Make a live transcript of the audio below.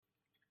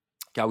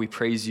God, we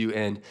praise you,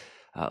 and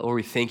Lord,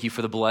 we thank you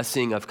for the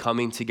blessing of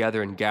coming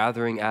together and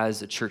gathering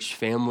as a church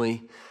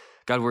family.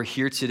 God, we're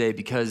here today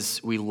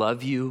because we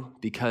love you,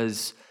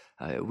 because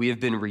we have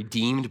been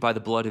redeemed by the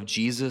blood of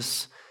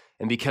Jesus,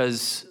 and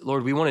because,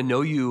 Lord, we want to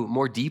know you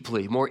more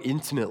deeply, more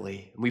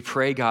intimately. We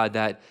pray, God,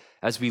 that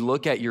as we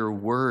look at your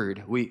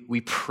word,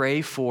 we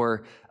pray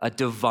for a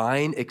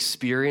divine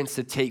experience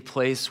to take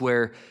place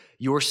where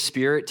your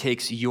Spirit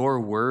takes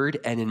your word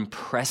and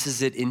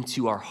impresses it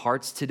into our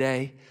hearts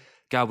today.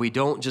 God, we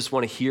don't just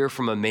want to hear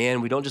from a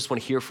man. We don't just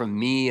want to hear from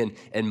me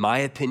and my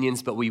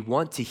opinions, but we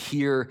want to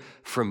hear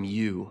from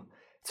you.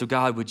 So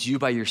God, would you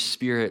by your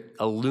Spirit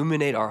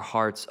illuminate our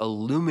hearts,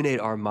 illuminate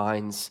our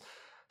minds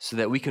so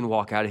that we can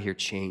walk out of here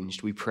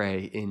changed. We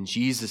pray in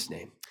Jesus'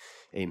 name,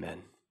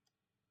 amen.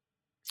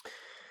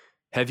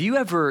 Have you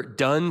ever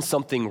done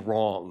something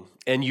wrong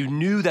and you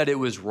knew that it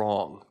was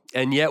wrong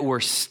and yet were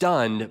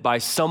stunned by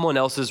someone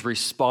else's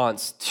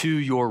response to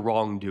your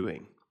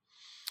wrongdoing?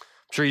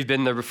 I'm sure you've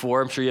been there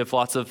before. I'm sure you have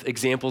lots of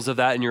examples of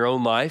that in your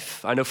own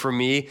life. I know for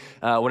me,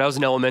 when I was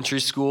in elementary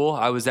school,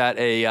 I was at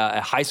a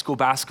high school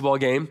basketball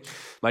game.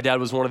 My dad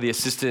was one of the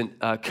assistant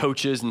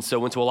coaches, and so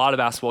went to a lot of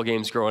basketball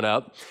games growing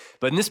up.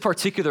 But in this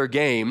particular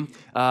game,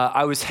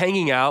 I was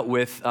hanging out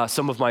with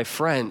some of my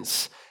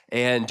friends.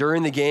 And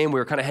during the game, we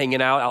were kind of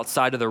hanging out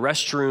outside of the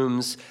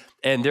restrooms,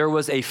 and there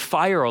was a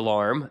fire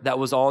alarm that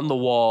was on the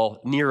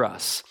wall near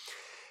us.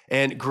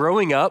 And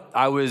growing up,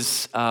 I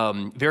was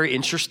very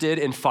interested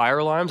in fire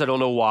alarms. I don't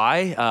know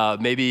why.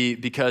 Maybe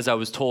because I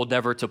was told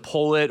never to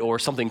pull it or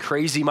something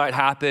crazy might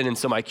happen. And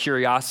so my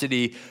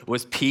curiosity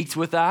was piqued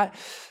with that.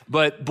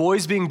 But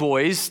boys being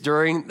boys,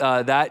 during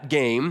that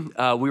game,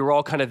 we were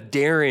all kind of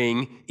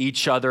daring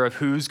each other of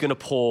who's going to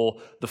pull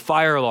the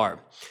fire alarm.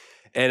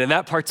 And in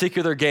that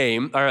particular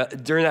game, or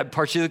during that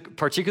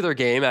particular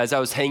game, as I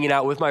was hanging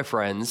out with my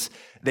friends,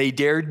 they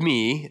dared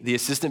me, the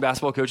assistant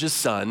basketball coach's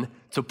son,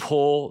 to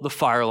pull the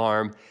fire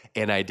alarm,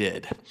 and I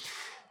did.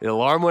 The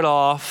alarm went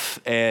off,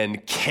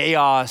 and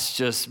chaos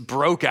just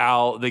broke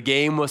out. The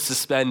game was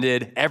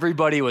suspended.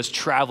 Everybody was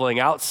traveling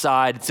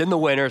outside. It's in the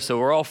winter, so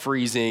we're all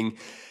freezing,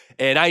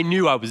 and I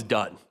knew I was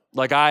done.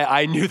 Like,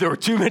 I knew there were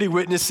too many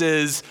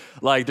witnesses.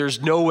 Like,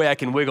 there's no way I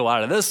can wiggle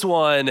out of this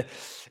one.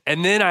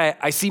 And then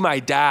I see my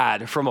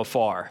dad from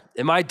afar.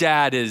 And my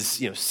dad is,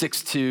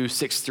 6'2",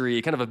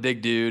 6'3", kind of a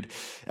big dude,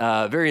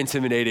 very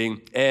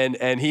intimidating.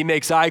 And he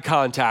makes eye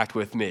contact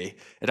with me.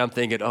 And I'm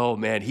thinking, oh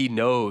man, he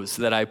knows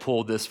that I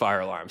pulled this fire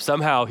alarm.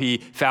 Somehow he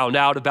found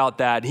out about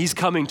that. He's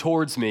coming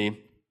towards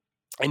me.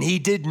 And he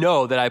did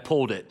know that I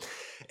pulled it.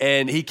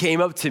 And he came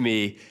up to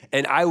me,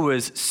 and I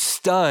was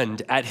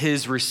stunned at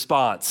his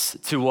response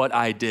to what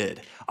I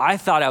did. I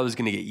thought I was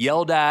going to get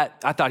yelled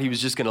at. I thought he was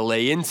just going to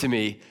lay into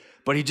me.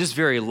 But he just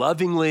very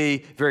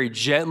lovingly, very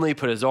gently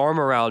put his arm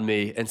around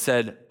me and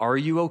said, "Are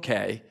you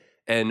okay?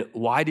 And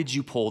why did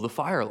you pull the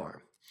fire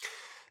alarm?"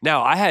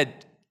 Now, I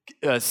had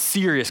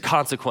serious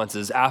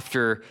consequences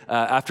after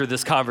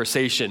this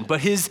conversation,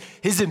 but his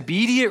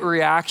immediate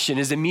reaction,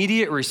 his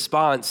immediate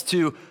response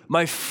to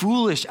my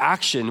foolish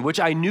action, which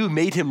I knew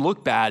made him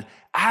look bad,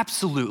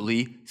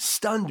 absolutely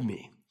stunned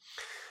me.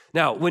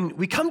 Now, when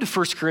we come to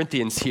 1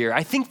 Corinthians here,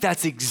 I think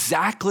that's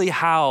exactly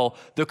how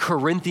the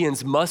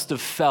Corinthians must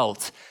have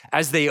felt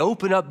as they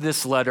open up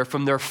this letter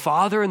from their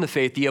father in the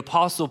faith, the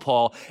Apostle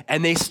Paul,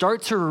 and they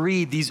start to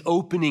read these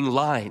opening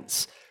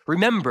lines.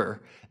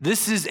 Remember,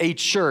 this is a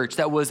church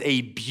that was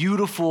a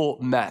beautiful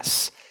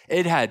mess.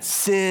 It had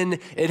sin,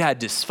 it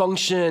had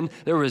dysfunction,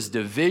 there was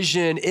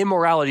division,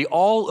 immorality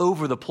all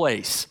over the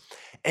place.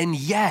 And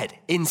yet,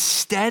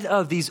 instead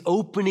of these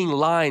opening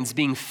lines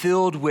being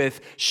filled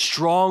with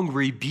strong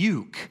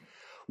rebuke,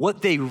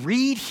 what they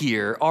read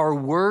here are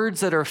words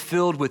that are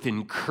filled with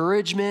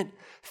encouragement,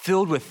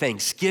 filled with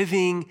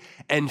thanksgiving,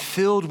 and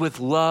filled with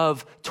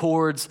love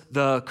towards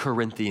the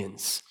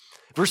Corinthians.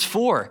 Verse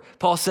 4,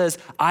 Paul says,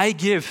 "I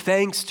give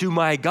thanks to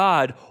my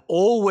God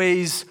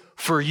always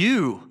for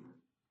you."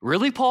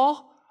 Really,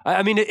 Paul?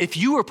 I mean, if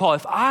you were Paul,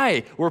 if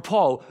I were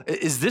Paul,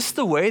 is this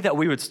the way that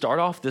we would start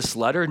off this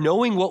letter,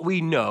 knowing what we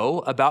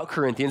know about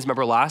Corinthians?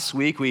 Remember last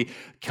week, we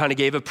kind of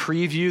gave a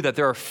preview that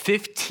there are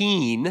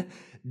 15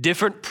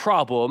 different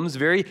problems,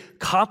 very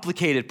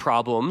complicated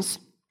problems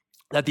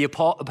that the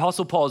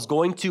Apostle Paul is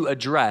going to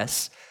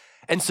address.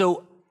 And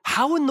so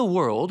how in the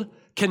world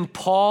can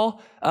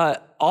Paul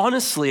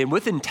honestly and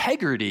with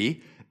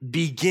integrity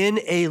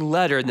begin a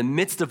letter in the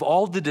midst of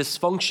all the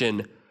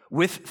dysfunction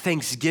with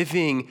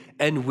thanksgiving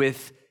and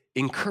with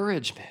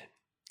encouragement?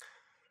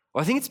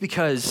 Well, I think it's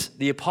because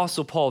the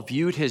Apostle Paul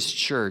viewed his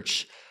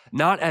church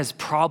not as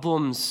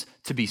problems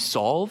to be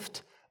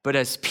solved, but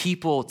as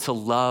people to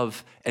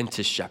love and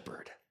to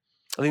shepherd.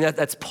 I think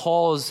that's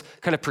Paul's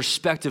kind of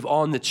perspective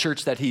on the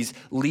church that he's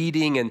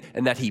leading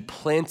and that he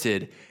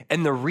planted.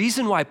 And the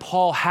reason why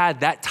Paul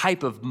had that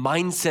type of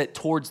mindset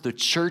towards the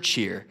church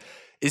here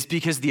is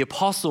because the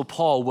Apostle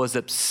Paul was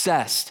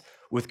obsessed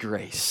with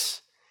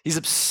grace. He's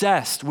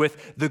obsessed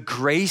with the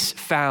grace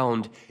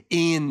found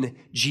in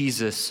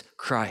Jesus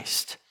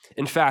Christ.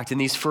 In fact, in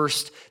these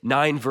first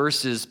 9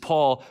 verses,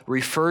 Paul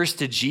refers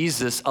to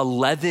Jesus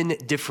 11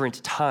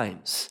 different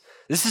times.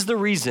 This is the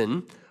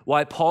reason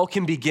why Paul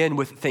can begin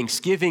with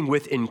thanksgiving,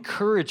 with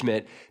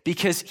encouragement,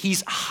 because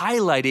he's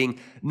highlighting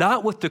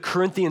not what the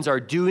Corinthians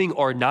are doing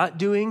or not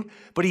doing,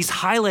 but he's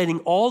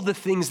highlighting all the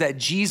things that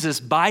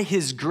Jesus, by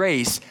his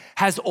grace,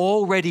 has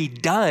already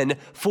done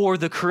for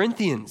the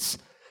Corinthians.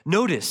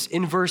 Notice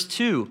in verse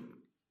 2,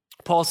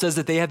 Paul says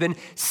that they have been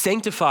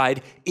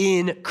sanctified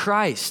in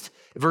Christ.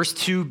 Verse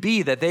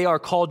 2b, that they are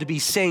called to be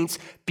saints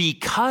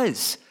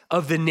because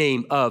of the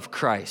name of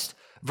Christ.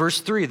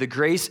 Verse 3, the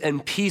grace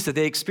and peace that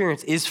they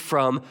experience is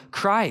from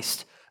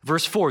Christ.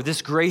 Verse 4,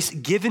 this grace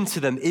given to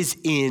them is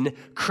in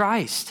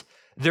Christ.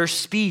 Their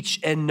speech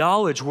and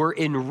knowledge were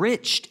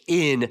enriched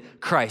in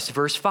Christ.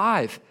 Verse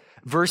 5.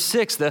 Verse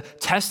 6, the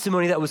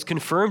testimony that was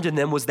confirmed in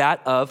them was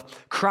that of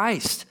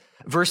Christ.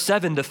 Verse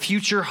 7, the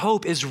future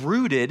hope is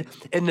rooted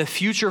in the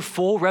future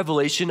full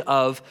revelation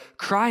of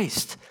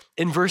Christ.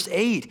 In verse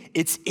 8,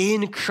 it's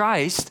in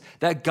Christ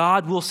that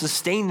God will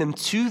sustain them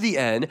to the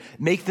end,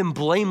 make them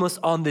blameless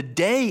on the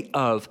day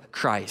of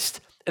Christ.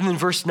 And then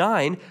verse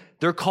 9,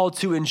 they're called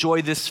to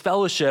enjoy this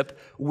fellowship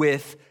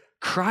with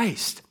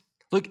Christ.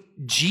 Look,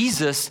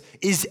 Jesus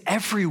is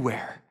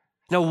everywhere.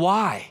 Now,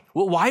 why?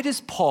 Well, why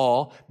does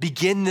Paul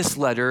begin this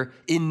letter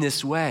in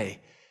this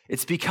way?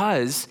 It's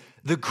because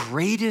the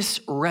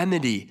greatest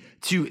remedy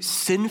to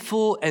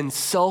sinful and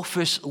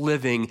selfish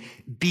living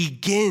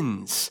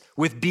begins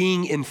with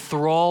being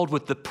enthralled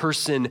with the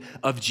person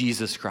of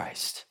Jesus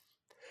Christ.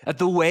 That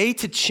the way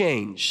to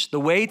change, the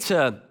way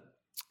to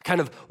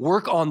kind of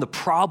work on the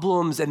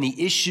problems and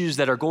the issues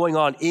that are going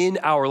on in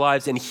our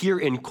lives and here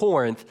in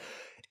Corinth,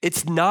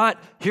 it's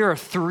not, here are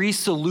 3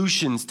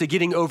 solutions to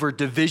getting over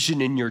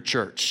division in your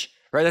church.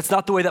 Right? That's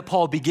not the way that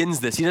Paul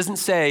begins this. He doesn't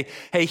say,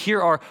 hey,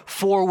 here are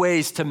 4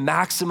 ways to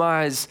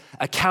maximize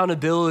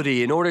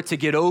accountability in order to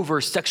get over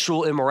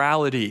sexual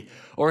immorality.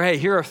 Or, hey,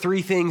 here are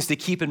 3 things to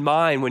keep in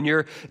mind when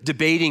you're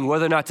debating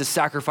whether or not to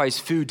sacrifice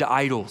food to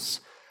idols.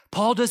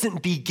 Paul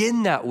doesn't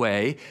begin that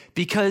way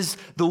because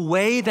the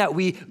way that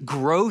we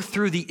grow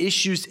through the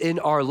issues in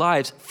our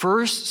lives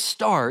first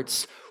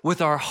starts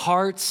with our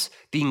hearts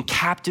being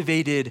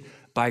captivated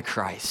by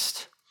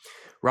Christ.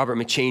 Robert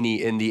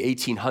McCheyne in the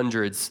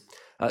 1800s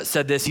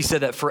said this. He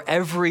said that for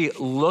every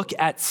look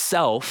at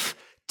self,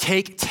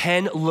 take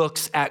 10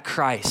 looks at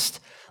Christ.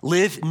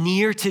 Live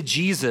near to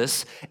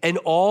Jesus, and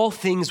all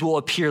things will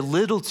appear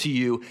little to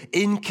you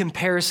in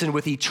comparison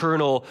with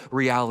eternal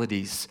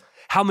realities.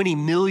 How many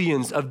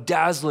millions of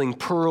dazzling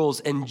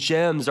pearls and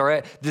gems are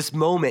at this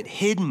moment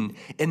hidden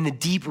in the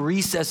deep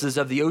recesses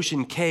of the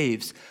ocean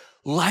caves?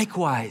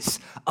 Likewise,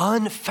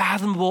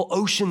 unfathomable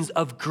oceans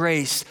of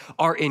grace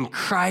are in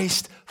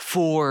Christ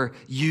for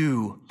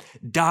you.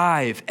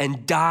 Dive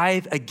and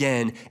dive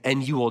again,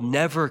 and you will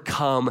never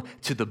come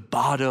to the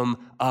bottom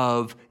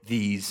of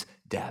these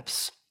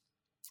depths.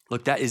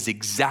 Look, that is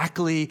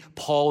exactly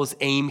Paul's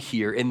aim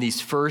here in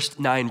these first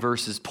 9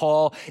 verses.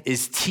 Paul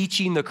is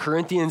teaching the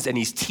Corinthians, and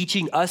he's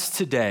teaching us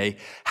today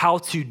how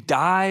to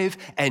dive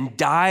and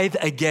dive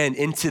again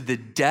into the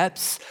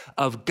depths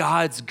of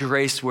God's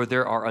grace where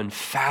there are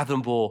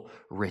unfathomable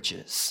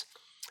riches.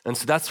 And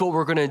so that's what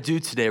we're going to do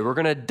today. We're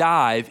going to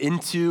dive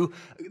into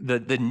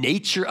the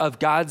nature of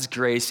God's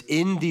grace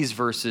in these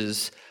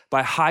verses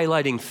by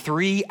highlighting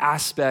 3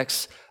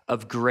 aspects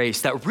of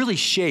grace that really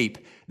shape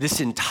this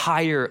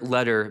entire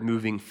letter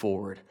moving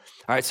forward.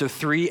 All right, so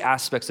 3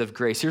 aspects of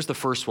grace. Here's the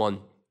first one.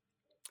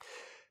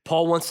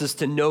 Paul wants us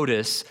to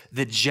notice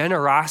the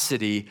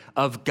generosity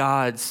of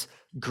God's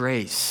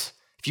grace.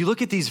 If you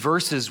look at these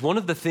verses, one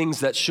of the things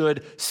that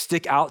should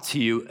stick out to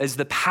you is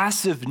the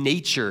passive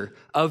nature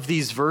of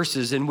these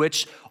verses, in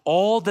which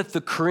all that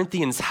the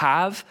Corinthians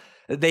have,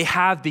 they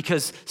have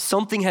because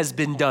something has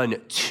been done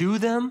to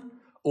them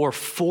or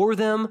for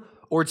them,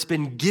 or it's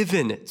been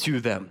given to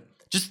them.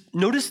 Just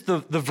notice the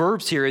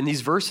verbs here in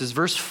these verses.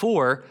 Verse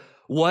 4,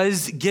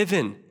 was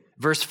given.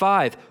 Verse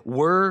 5,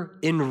 were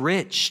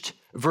enriched.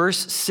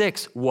 Verse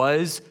 6,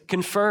 was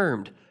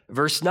confirmed.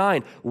 Verse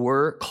 9,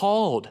 were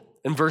called.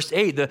 And verse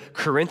 8, the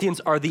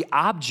Corinthians are the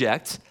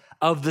object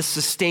of the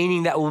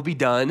sustaining that will be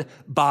done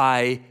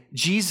by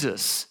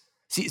Jesus.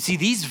 See,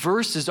 these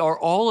verses are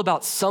all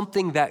about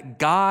something that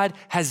God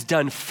has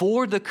done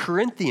for the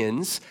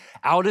Corinthians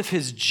out of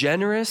his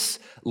generous,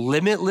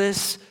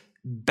 limitless,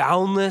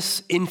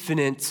 boundless,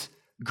 infinite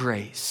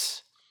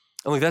grace.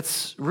 And like,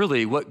 that's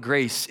really what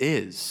grace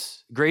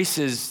is. Grace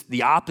is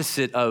the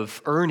opposite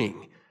of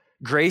earning.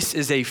 Grace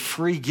is a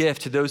free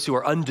gift to those who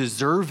are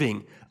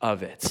undeserving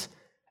of it.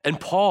 And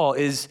Paul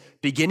is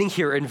beginning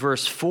here in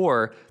verse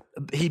 4.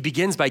 He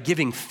begins by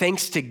giving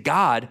thanks to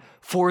God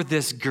for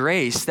this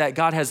grace that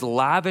God has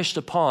lavished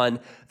upon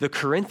the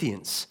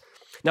Corinthians.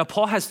 Now,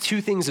 Paul has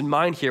 2 things in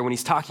mind here when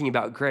he's talking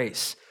about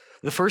grace.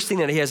 The first thing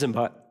that he has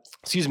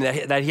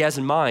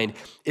in mind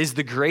is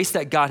the grace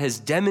that God has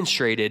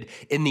demonstrated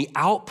in the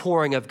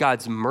outpouring of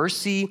God's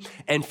mercy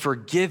and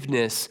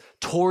forgiveness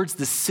towards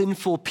the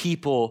sinful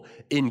people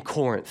in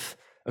Corinth.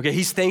 Okay,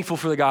 he's thankful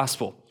for the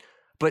gospel.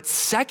 But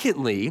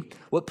secondly,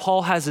 what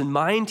Paul has in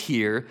mind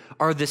here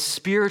are the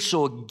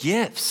spiritual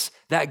gifts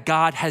that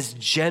God has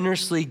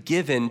generously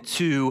given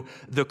to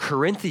the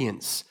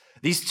Corinthians.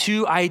 These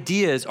two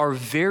ideas are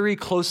very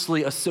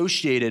closely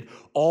associated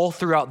all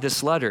throughout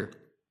this letter.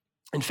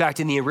 In fact,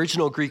 in the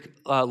original Greek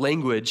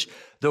language,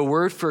 the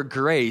word for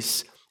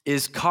grace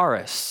is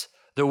charis.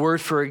 The word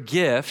for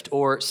gift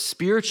or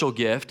spiritual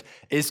gift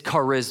is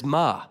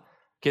charisma.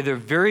 Okay, they're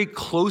very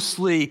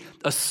closely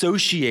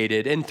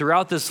associated, and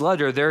throughout this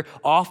letter, they're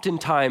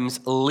oftentimes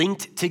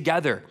linked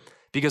together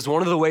because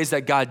one of the ways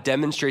that God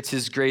demonstrates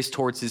his grace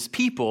towards his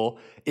people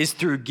is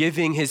through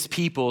giving his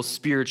people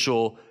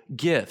spiritual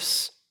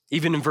gifts.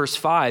 Even in verse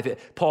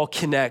 5, Paul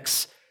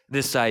connects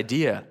this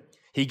idea.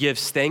 He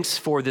gives thanks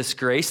for this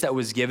grace that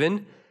was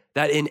given,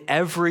 that in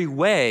every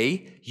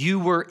way you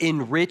were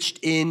enriched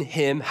in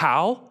him.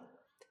 How?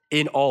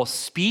 In all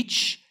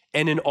speech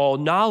and in all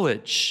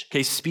knowledge.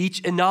 Okay,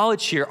 speech and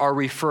knowledge here are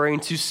referring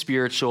to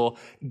spiritual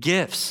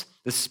gifts.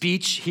 The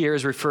speech here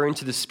is referring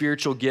to the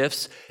spiritual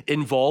gifts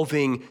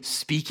involving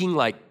speaking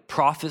like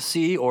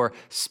prophecy or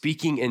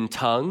speaking in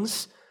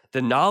tongues.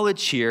 The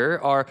knowledge here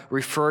are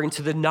referring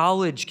to the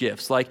knowledge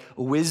gifts like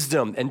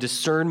wisdom and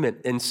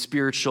discernment and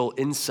spiritual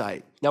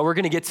insight. Now, we're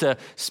going to get to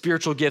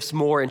spiritual gifts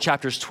more in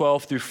chapters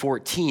 12 through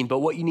 14, but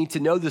what you need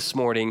to know this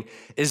morning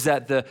is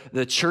that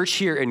the church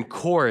here in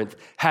Corinth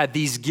had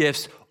these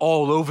gifts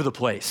all over the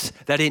place,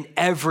 that in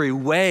every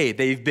way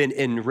they've been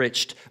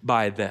enriched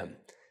by them.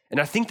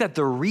 And I think that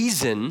the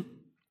reason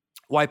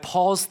why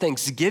Paul's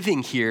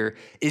thanksgiving here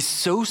is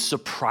so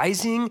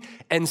surprising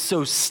and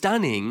so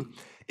stunning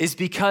is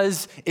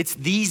because it's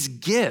these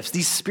gifts,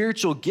 these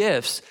spiritual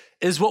gifts,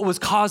 is what was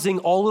causing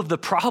all of the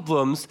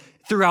problems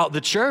throughout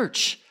the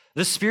church.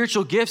 The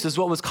spiritual gifts is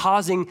what was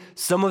causing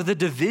some of the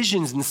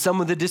divisions and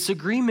some of the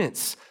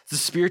disagreements. The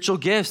spiritual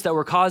gifts that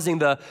were causing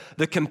the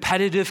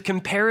competitive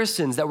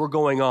comparisons that were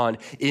going on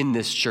in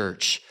this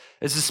church.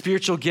 It's the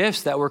spiritual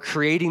gifts that were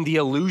creating the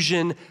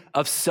illusion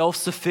of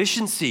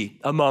self-sufficiency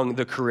among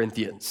the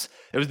Corinthians.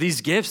 It was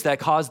these gifts that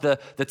caused the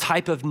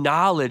type of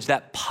knowledge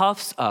that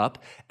puffs up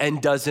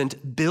and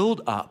doesn't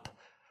build up.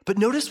 But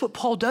notice what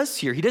Paul does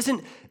here. He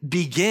doesn't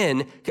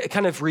begin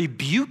kind of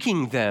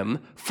rebuking them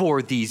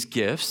for these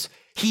gifts.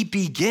 He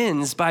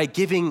begins by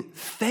giving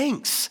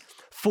thanks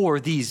for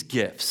these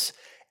gifts.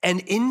 And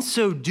in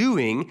so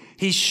doing,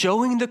 he's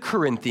showing the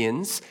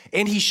Corinthians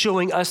and he's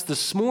showing us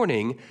this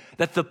morning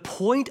that the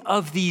point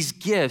of these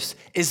gifts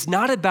is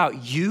not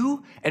about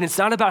you and it's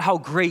not about how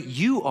great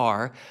you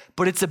are,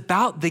 but it's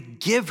about the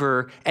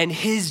giver and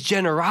his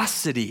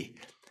generosity.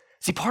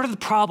 See, part of the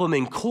problem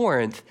in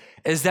Corinth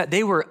is that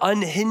they were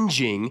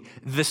unhinging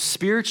the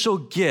spiritual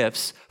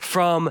gifts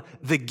from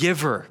the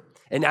giver.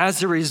 And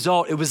as a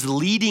result, it was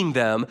leading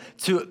them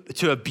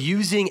to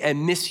abusing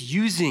and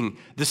misusing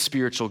the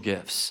spiritual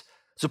gifts.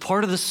 So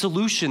part of the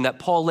solution that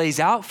Paul lays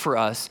out for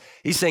us,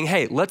 he's saying,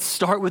 hey, let's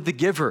start with the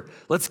giver.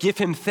 Let's give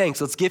him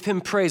thanks. Let's give him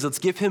praise. Let's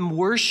give him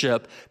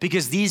worship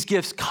because these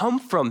gifts come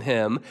from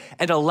him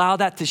and allow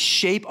that to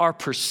shape our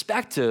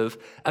perspective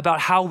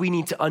about how we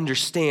need to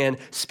understand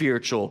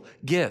spiritual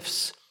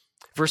gifts.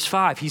 Verse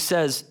 5, he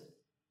says,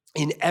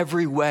 in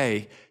every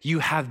way you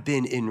have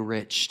been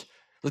enriched.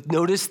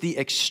 Notice the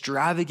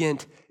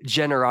extravagant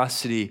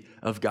generosity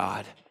of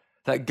God,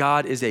 that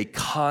God is a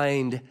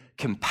kind,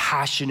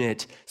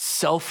 compassionate,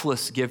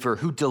 selfless giver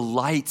who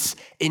delights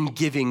in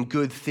giving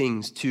good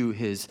things to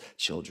his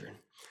children.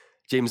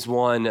 James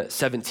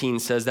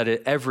 1:17 says that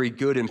every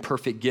good and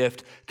perfect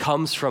gift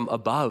comes from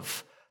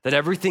above, that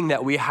everything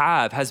that we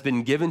have has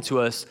been given to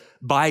us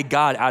by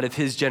God out of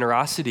his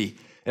generosity.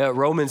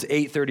 Romans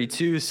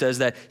 8:32 says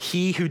that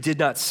he who did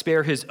not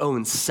spare his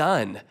own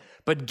son,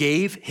 but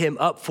gave him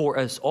up for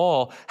us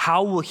all,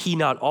 how will he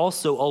not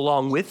also,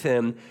 along with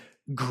him,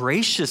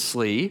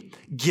 graciously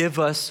give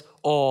us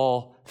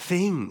all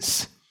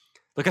things?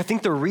 Look, I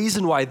think the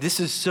reason why this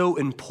is so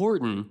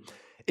important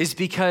is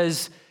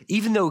because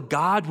even though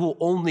God will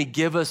only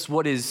give us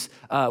what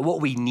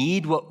we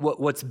need,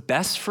 what's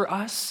best for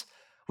us,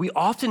 we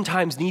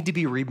oftentimes need to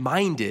be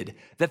reminded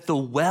that the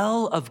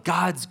well of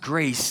God's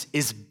grace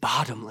is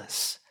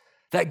bottomless,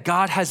 that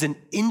God has an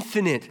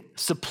infinite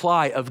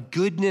supply of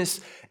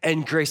goodness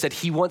and grace that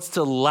he wants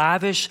to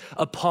lavish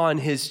upon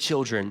his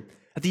children.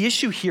 The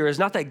issue here is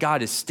not that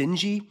God is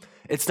stingy.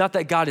 It's not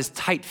that God is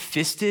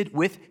tight-fisted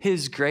with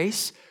his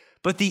grace,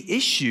 but the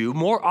issue,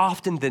 more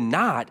often than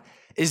not,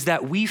 is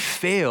that we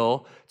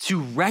fail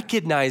to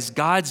recognize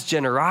God's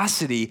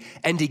generosity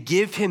and to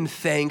give him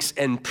thanks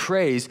and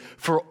praise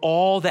for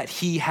all that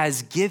he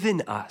has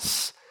given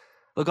us.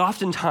 Look,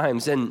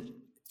 oftentimes, and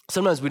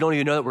sometimes we don't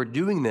even know that we're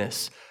doing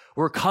this,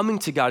 we're coming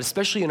to God,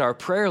 especially in our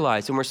prayer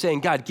lives, and we're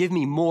saying, God, give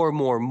me more,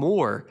 more,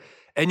 more.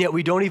 And yet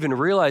we don't even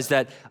realize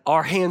that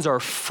our hands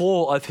are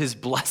full of his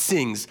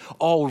blessings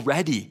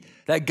already,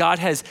 that God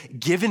has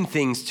given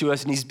things to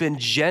us and he's been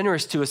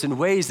generous to us in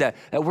ways that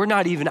we're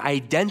not even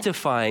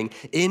identifying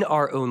in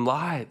our own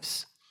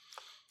lives.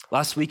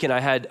 Last weekend,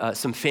 I had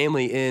some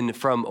family in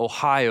from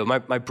Ohio, my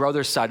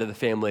brother's side of the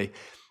family.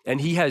 And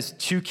he has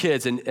 2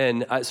 kids,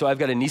 so I've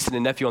got a niece and a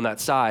nephew on that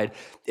side.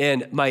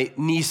 And my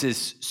niece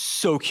is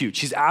so cute.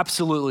 She's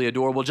absolutely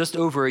adorable, just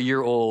over a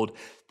year old.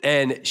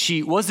 And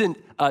she wasn't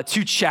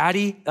too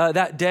chatty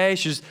that day.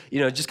 She was,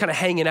 just kind of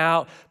hanging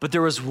out. But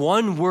there was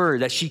one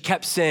word that she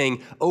kept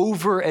saying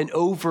over and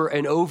over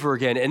and over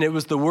again, and it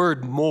was the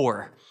word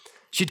more.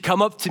 She'd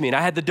come up to me, and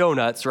I had the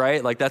donuts,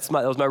 right? Like that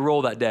was my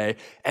role that day.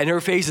 And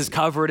her face is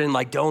covered in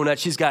like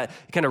donuts. She's got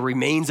kind of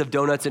remains of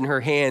donuts in her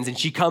hands. And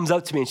she comes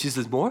up to me and she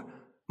says, more,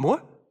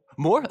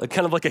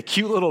 kind of like a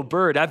cute little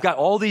bird. I've got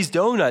all these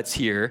donuts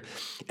here.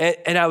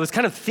 And I was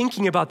kind of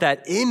thinking about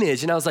that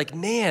image. And I was like,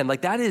 man,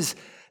 like that is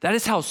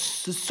how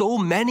so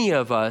many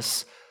of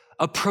us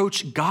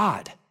approach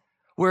God,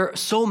 where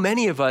so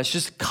many of us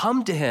just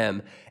come to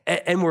him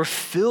and we're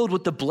filled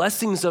with the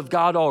blessings of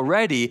God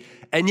already,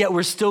 and yet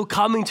we're still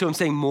coming to him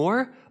saying,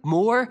 more,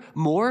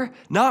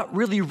 not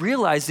really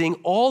realizing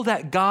all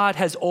that God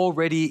has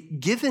already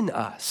given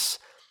us.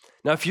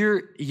 Now, if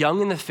you're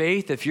young in the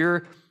faith, if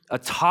you're a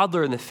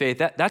toddler in the faith,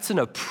 that's an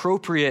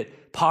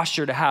appropriate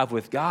posture to have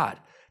with God,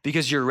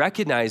 because you're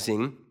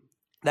recognizing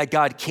that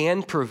God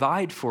can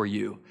provide for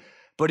you.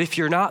 But if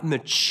you're not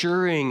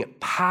maturing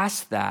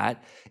past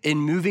that in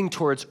moving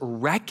towards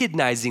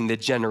recognizing the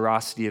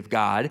generosity of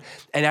God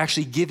and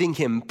actually giving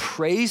him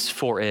praise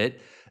for it,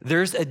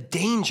 there's a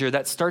danger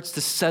that starts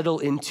to settle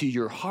into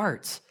your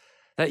heart,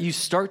 that you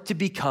start to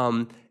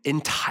become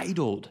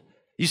entitled.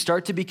 You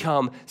start to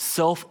become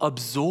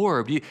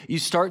self-absorbed. You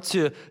start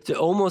to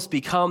almost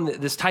become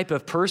this type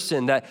of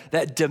person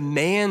that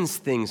demands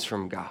things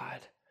from God.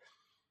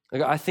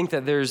 Like, I think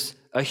that there's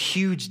a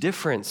huge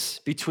difference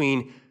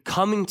between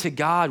coming to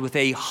God with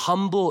a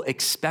humble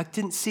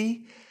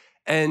expectancy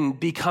and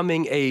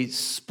becoming a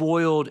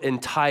spoiled,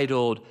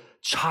 entitled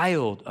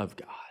child of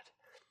God.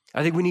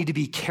 I think we need to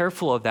be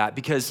careful of that,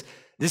 because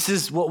this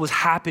is what was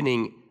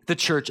happening at the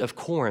church of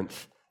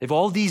Corinth. They have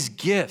all these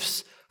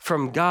gifts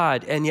from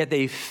God, and yet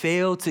they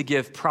fail to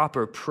give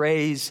proper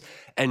praise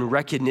and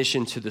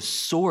recognition to the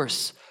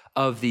source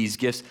of these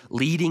gifts,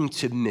 leading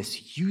to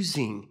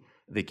misusing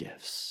the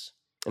gifts.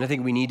 And I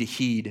think we need to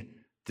heed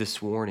this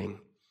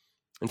warning.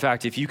 In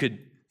fact, if you could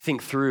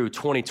think through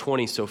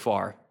 2020 so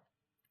far,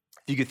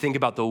 if you could think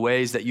about the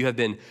ways that you have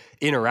been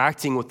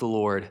interacting with the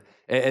Lord,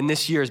 and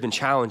this year has been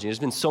challenging. There's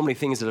been so many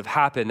things that have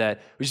happened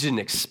that we just didn't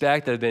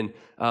expect, that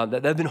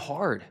have been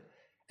hard.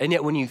 And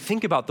yet when you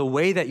think about the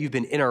way that you've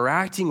been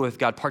interacting with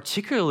God,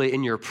 particularly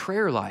in your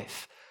prayer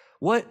life,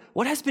 what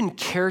has been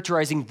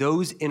characterizing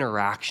those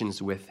interactions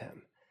with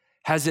him?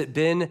 Has it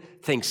been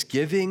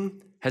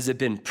thanksgiving? Has it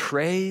been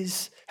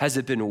praise? Has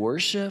it been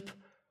worship?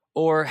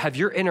 Or have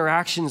your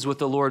interactions with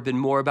the Lord been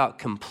more about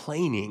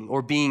complaining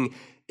or being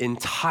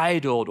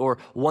entitled or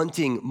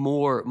wanting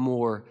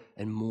more,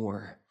 and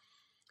more?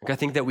 Like, I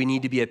think that we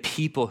need to be a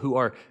people who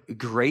are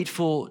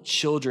grateful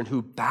children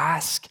who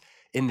bask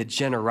in the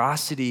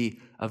generosity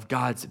of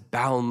God's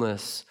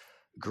boundless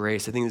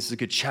grace. I think this is a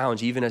good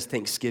challenge, even as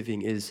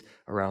Thanksgiving is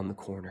around the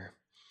corner.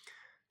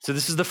 So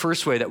this is the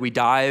first way that we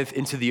dive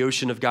into the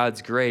ocean of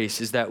God's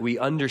grace, is that we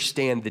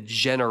understand the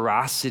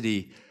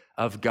generosity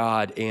of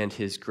God and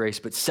his grace.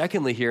 But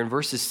secondly, here in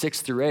verses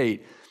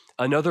 6-8,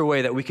 another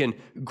way that we can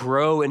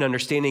grow in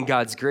understanding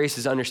God's grace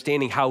is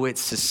understanding how it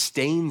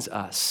sustains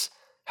us.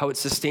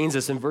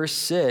 In verse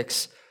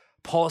 6,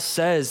 Paul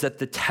says that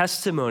the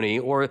testimony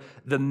or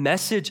the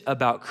message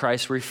about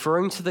Christ,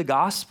 referring to the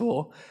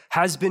gospel,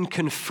 has been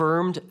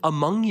confirmed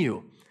among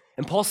you.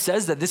 And Paul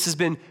says that this has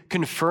been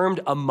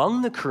confirmed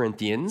among the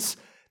Corinthians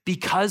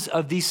because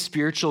of these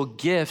spiritual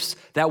gifts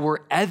that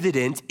were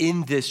evident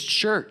in this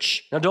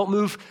church. Now, don't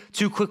move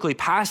too quickly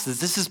past this.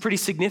 This is pretty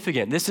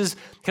significant. This is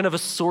kind of a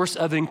source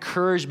of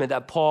encouragement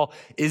that Paul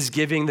is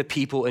giving the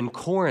people in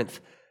Corinth,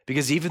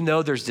 because even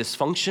though there's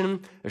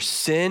dysfunction, there's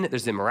sin,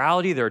 there's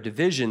immorality, there are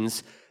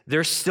divisions,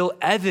 there's still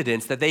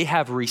evidence that they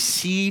have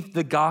received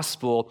the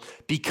gospel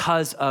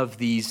because of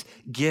these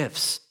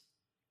gifts.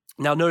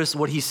 Now, notice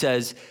what he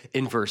says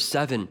in verse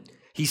 7.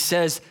 He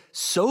says,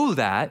 so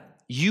that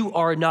you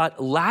are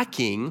not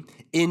lacking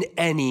in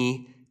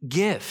any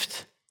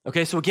gift.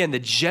 Okay, so again, the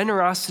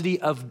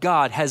generosity of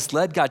God has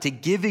led God to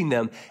giving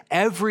them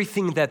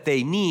everything that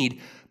they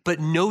need, but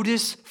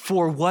notice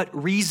for what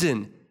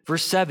reason.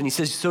 Verse 7, he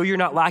says, so you're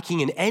not lacking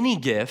in any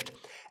gift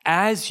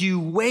as you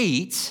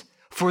wait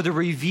for the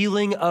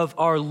revealing of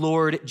our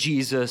Lord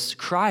Jesus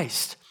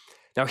Christ.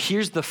 Now,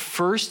 here's the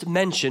first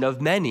mention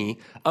of many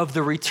of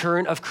the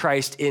return of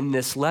Christ in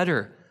this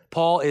letter.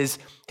 Paul is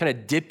kind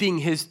of dipping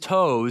his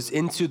toes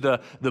into the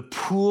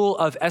pool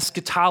of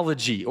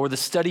eschatology, or the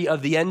study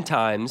of the end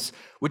times,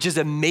 which is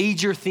a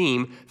major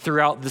theme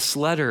throughout this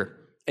letter.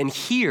 And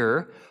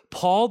here,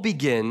 Paul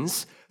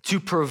begins to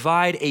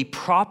provide a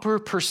proper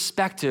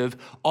perspective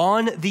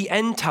on the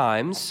end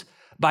times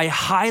by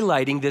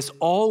highlighting this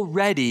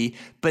already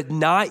but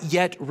not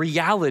yet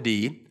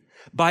reality,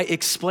 by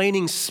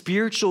explaining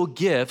spiritual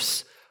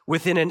gifts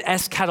within an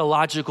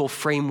eschatological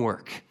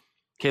framework.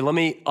 Okay, let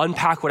me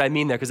unpack what I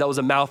mean there, because that was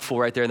a mouthful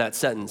right there in that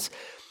sentence.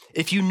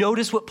 If you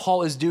notice what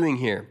Paul is doing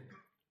here,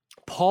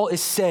 Paul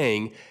is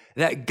saying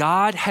that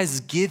God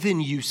has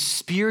given you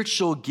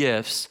spiritual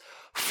gifts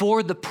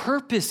for the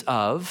purpose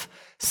of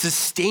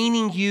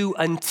sustaining you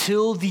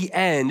until the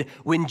end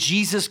when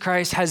Jesus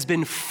Christ has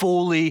been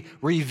fully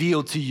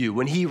revealed to you,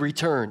 when he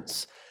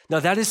returns. Now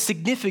that is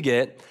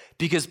significant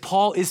because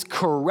Paul is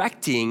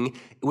correcting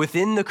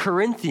within the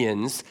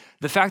Corinthians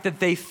the fact that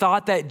they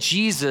thought that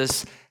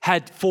Jesus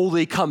had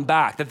fully come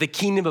back, that the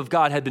kingdom of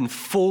God had been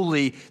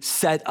fully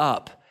set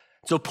up.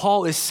 So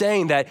Paul is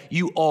saying that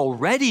you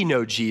already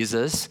know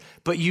Jesus,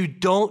 but you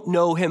don't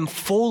know him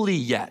fully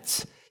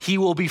yet. He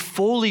will be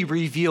fully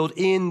revealed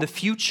in the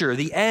future.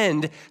 The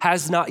end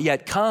has not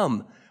yet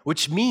come,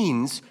 which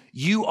means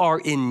you are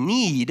in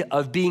need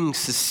of being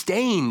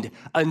sustained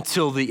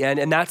until the end,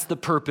 and that's the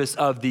purpose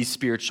of these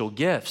spiritual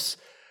gifts.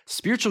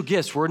 Spiritual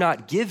gifts were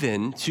not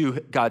given to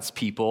God's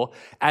people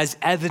as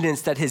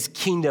evidence that his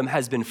kingdom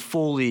has been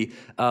fully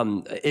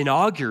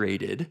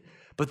inaugurated,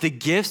 but the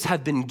gifts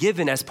have been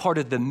given as part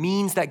of the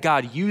means that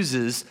God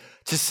uses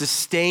to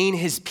sustain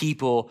his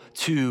people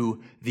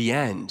to the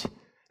end.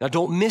 Now,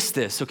 don't miss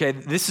this, okay?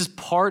 This is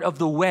part of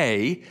the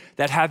way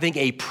that having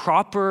a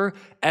proper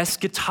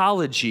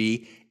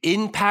eschatology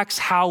impacts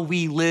how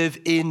we live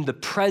in the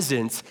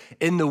present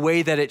in the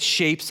way that it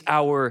shapes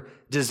our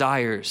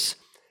desires.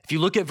 If you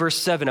look at verse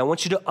 7, I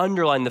want you to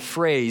underline the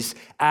phrase,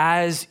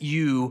 as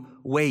you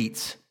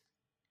wait.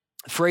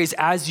 The phrase,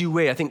 as you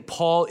wait, I think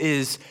Paul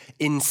is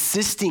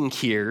insisting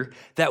here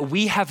that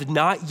we have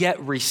not yet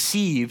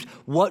received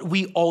what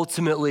we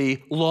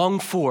ultimately long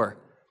for.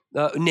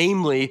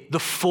 Namely,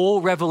 the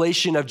full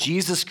revelation of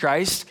Jesus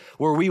Christ,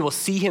 where we will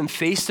see him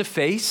face to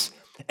face,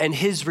 and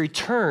his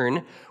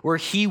return, where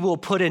he will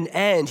put an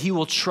end, he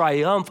will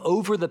triumph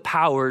over the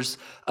powers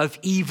of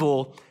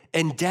evil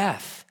and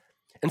death.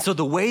 And so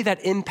the way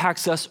that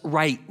impacts us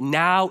right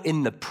now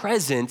in the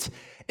present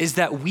is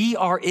that we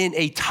are in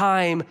a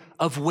time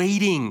of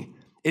waiting.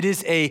 It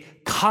is a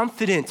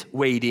confident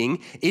waiting.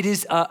 It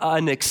is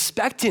an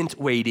expectant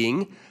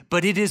waiting,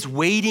 but it is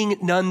waiting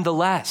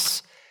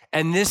nonetheless.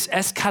 And this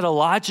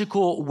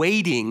eschatological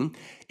waiting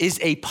is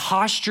a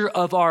posture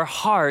of our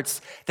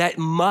hearts that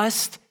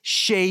must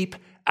shape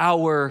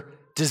our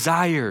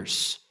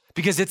desires,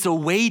 because it's a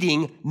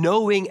waiting,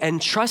 knowing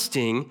and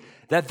trusting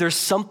that there's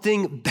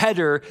something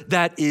better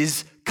that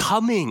is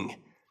coming.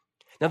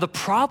 Now, the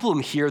problem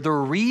here, the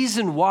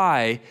reason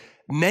why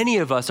many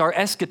of us, our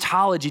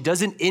eschatology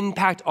doesn't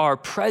impact our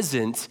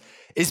present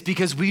is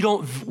because we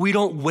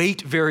don't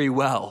wait very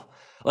well.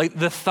 Like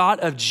the thought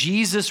of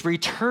Jesus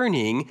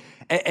returning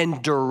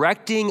and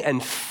directing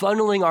and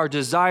funneling our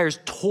desires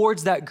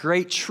towards that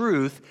great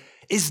truth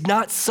is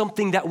not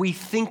something that we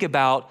think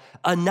about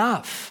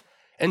enough.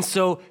 And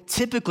so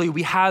typically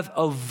we have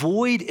a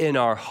void in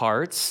our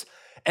hearts,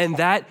 and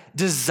that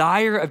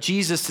desire of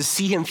Jesus to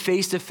see him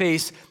face to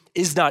face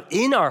is not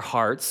in our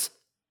hearts.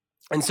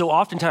 And so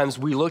oftentimes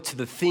we look to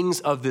the things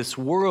of this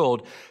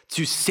world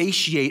to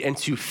satiate and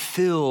to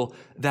fill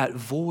that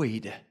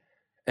void.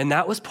 And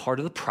that was part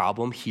of the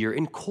problem here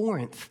in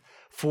Corinth.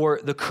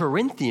 For the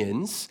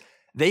Corinthians,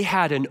 they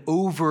had an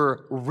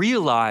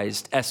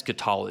over-realized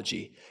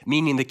eschatology,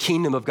 meaning the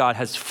kingdom of God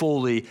has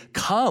fully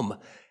come.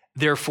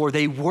 Therefore,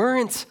 they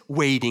weren't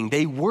waiting.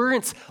 They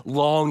weren't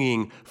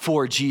longing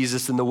for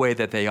Jesus in the way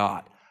that they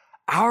ought.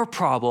 Our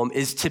problem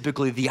is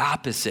typically the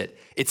opposite.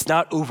 It's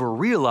not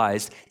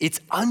over-realized, it's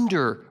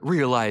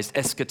under-realized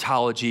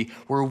eschatology,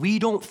 where we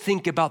don't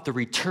think about the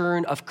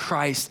return of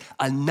Christ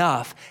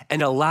enough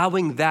and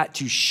allowing that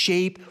to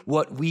shape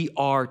what we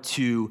are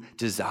to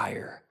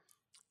desire.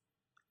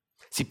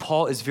 See,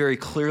 Paul is very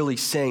clearly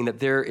saying that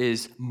there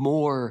is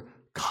more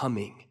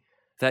coming,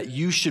 that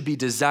you should be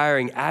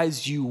desiring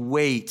as you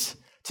wait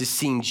to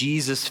seeing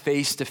Jesus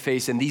face to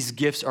face, and these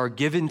gifts are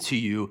given to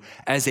you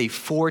as a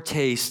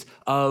foretaste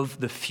of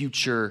the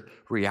future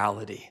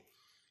reality.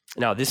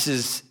 Now, this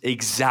is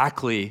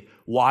exactly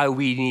why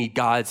we need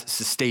God's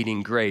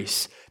sustaining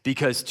grace,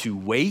 because to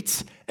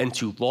wait and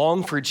to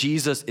long for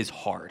Jesus is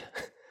hard.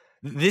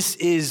 This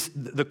is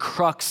the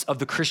crux of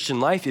the Christian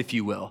life, if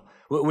you will.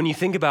 When you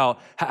think about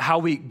how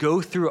we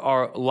go through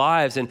our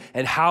lives and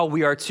how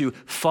we are to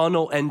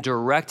funnel and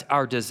direct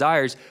our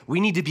desires, we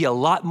need to be a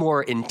lot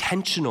more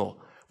intentional.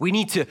 We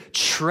need to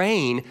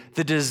train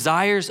the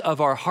desires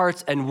of our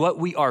hearts and what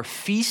we are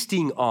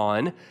feasting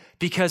on,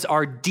 because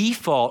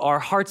our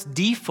heart's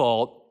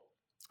default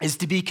is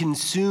to be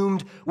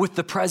consumed with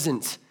the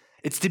present.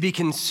 It's to be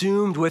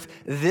consumed with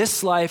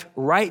this life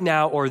right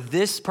now or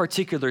this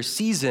particular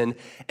season.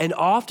 And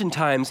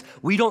oftentimes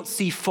we don't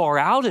see far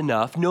out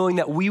enough, knowing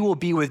that we will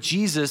be with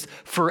Jesus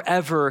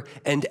forever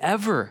and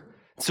ever.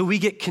 So we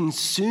get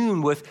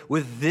consumed with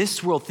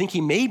this world,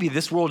 thinking maybe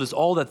this world is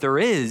all that there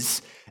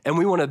is, and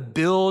we want to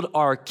build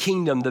our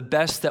kingdom the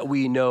best that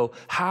we know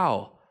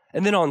how.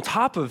 And then on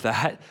top of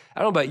that, I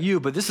don't know about you,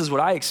 but this is what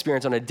I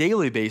experience on a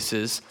daily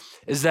basis,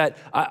 is that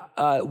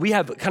we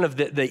have kind of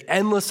the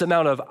endless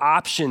amount of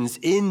options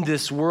in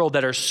this world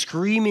that are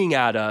screaming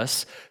at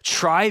us,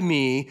 try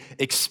me,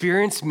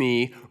 experience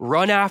me,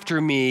 run after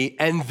me,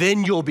 and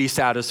then you'll be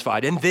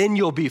satisfied, and then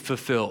you'll be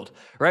fulfilled,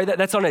 right?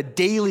 That's on a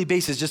daily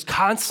basis, just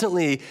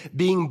constantly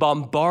being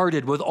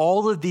bombarded with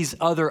all of these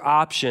other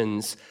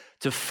options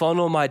to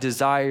funnel my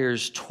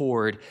desires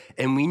toward,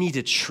 and we need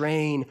to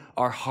train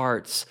our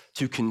hearts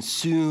to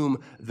consume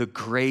the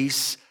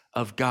grace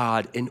of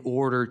God in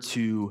order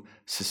to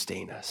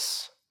sustain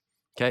us.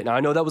 Okay, now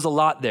I know that was a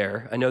lot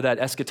there. I know that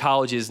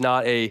eschatology is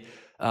not a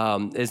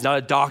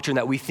doctrine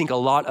that we think a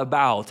lot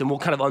about, and we'll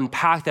kind of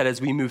unpack that as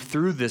we move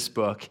through this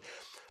book.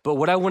 But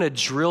what I want to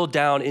drill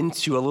down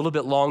into a little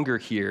bit longer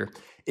here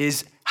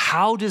is,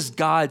 how does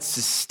God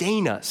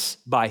sustain us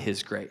by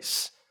his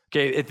grace?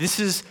 Okay, if this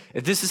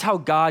is how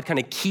God kind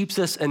of keeps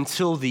us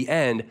until the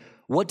end,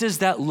 what does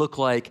that look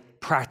like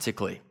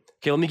practically?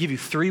 Okay, let me give you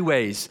 3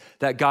 ways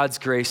that God's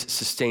grace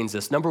sustains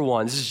us. Number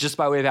 1, this is just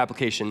by way of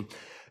application.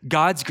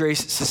 God's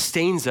grace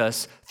sustains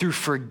us through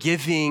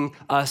forgiving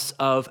us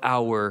of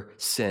our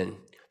sin,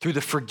 through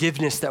the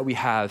forgiveness that we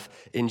have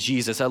in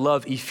Jesus. I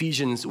love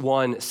Ephesians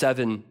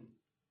 1:7.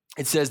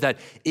 It says that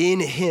in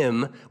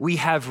him we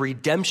have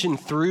redemption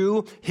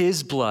through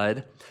his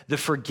blood, the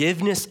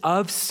forgiveness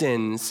of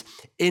sins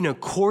in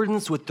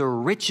accordance with the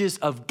riches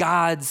of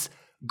God's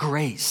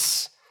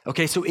grace.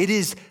 Okay, so it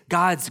is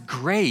God's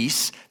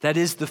grace that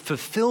is the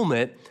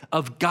fulfillment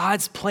of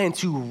God's plan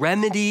to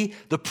remedy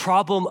the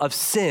problem of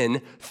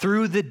sin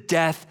through the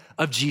death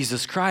of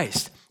Jesus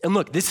Christ. And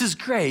look, this is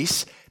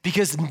grace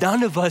because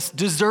none of us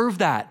deserve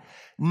that.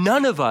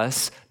 None of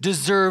us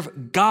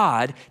deserve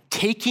God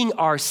taking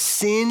our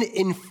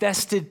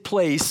sin-infested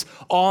place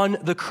on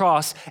the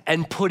cross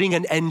and putting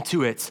an end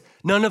to it.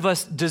 None of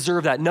us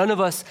deserve that. None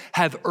of us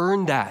have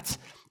earned that.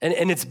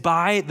 And it's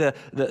by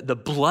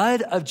the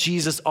blood of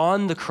Jesus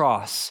on the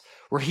cross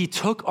where he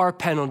took our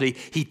penalty,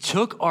 he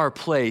took our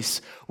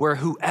place, where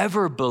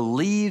whoever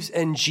believes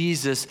in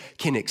Jesus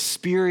can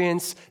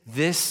experience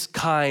this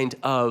kind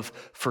of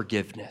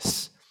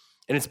forgiveness.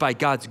 And it's by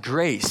God's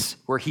grace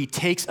where he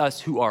takes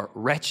us who are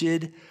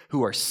wretched,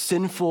 who are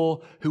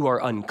sinful, who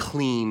are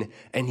unclean,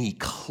 and he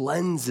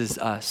cleanses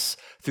us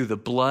through the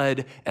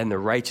blood and the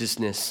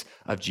righteousness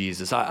of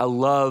Jesus. I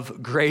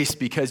love grace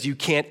because you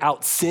can't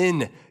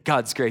out-sin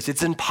God's grace.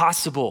 It's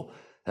impossible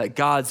that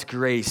God's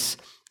grace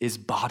is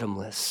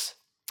bottomless.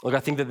 Look, I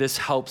think that this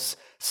helps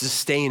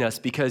sustain us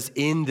because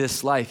in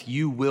this life,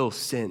 you will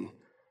sin.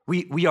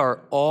 We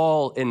are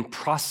all in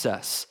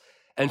process.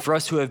 And for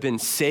us who have been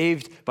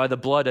saved by the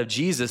blood of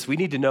Jesus, we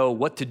need to know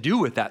what to do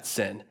with that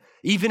sin,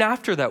 even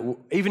after that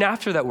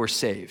we're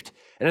saved.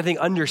 And I think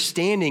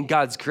understanding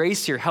God's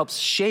grace here helps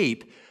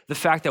shape the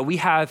fact that we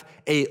have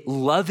a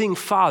loving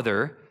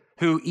Father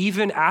who,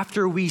 even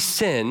after we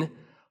sin,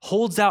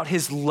 holds out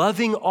his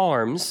loving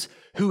arms,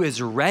 who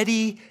is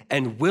ready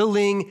and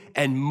willing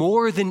and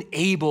more than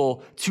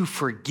able to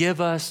forgive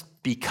us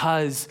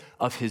because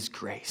of his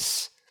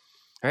grace.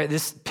 All right,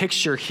 this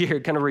picture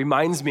here kind of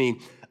reminds me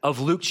of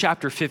Luke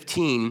chapter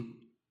 15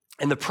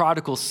 and the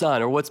prodigal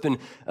son, or what's been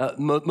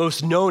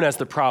most known as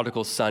the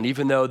prodigal son,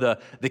 even though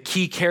the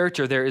key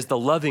character there is the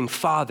loving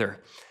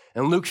father.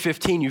 In Luke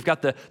 15, you've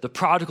got the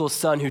prodigal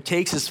son who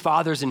takes his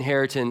father's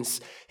inheritance.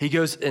 He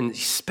goes and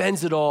he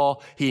spends it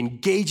all. He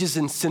engages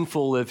in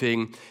sinful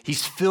living.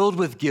 He's filled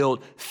with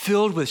guilt,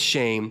 filled with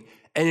shame,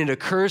 and it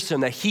occurs to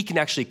him that he can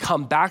actually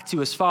come back to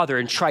his father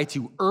and try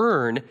to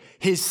earn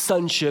his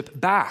sonship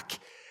back.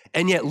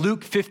 And yet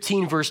Luke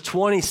 15 verse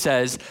 20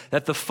 says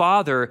that the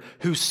father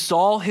who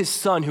saw his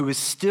son, who was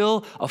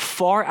still a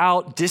far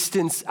out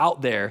distance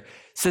out there,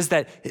 says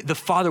that the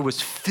father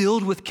was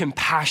filled with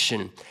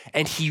compassion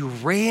and he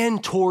ran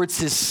towards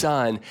his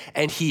son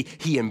and he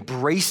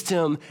embraced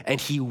him and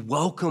he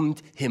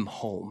welcomed him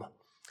home.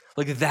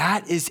 Like,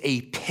 that is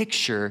a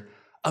picture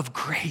of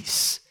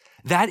grace.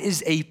 That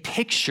is a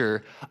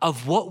picture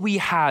of what we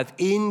have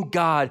in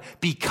God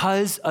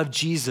because of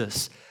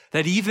Jesus.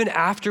 That even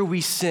after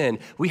we sin,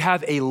 we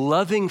have a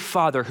loving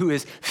Father who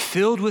is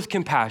filled with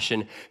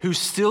compassion, who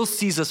still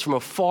sees us from a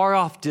far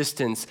off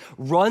distance,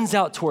 runs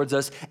out towards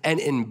us, and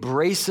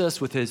embraces us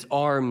with his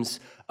arms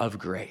of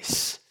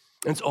grace.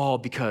 And it's all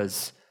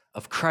because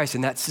of Christ,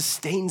 and that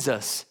sustains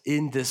us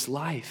in this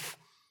life.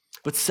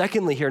 But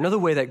secondly here, another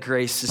way that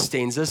grace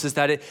sustains us is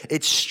that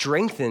it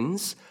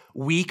strengthens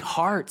weak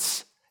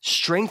hearts.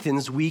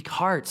 Strengthens weak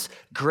hearts.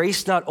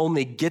 Grace not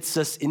only gets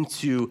us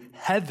into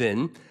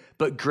heaven,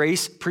 but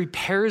grace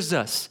prepares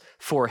us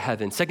for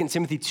heaven. 2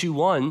 Timothy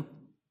 2:1,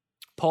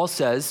 Paul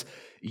says,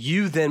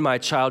 "You then, my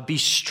child, be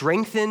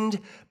strengthened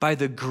by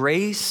the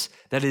grace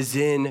that is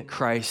in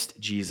Christ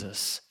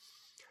Jesus."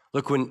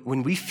 Look,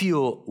 when we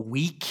feel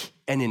weak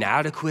and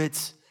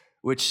inadequate,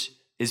 which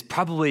is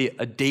probably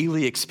a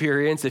daily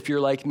experience if you're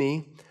like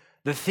me,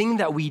 the thing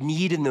that we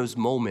need in those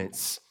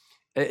moments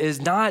is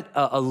not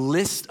a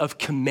list of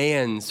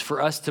commands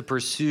for us to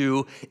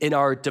pursue in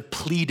our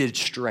depleted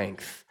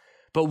strength.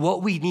 But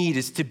what we need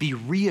is to be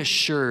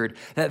reassured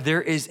that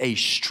there is a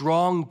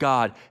strong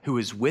God who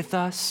is with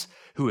us,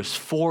 who is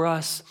for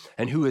us,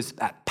 and who is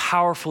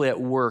powerfully at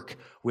work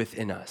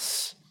within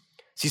us.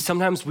 See,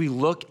 sometimes we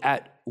look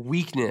at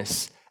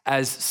weakness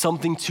as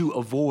something to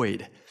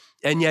avoid.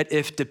 And yet,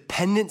 if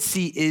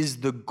dependency is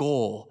the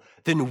goal,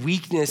 then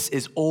weakness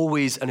is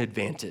always an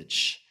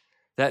advantage.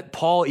 That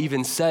Paul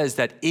even says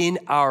that in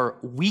our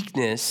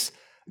weakness,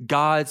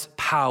 God's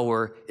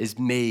power is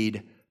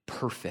made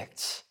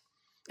perfect.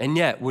 And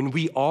yet, when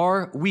we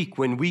are weak,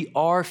 when we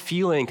are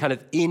feeling kind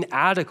of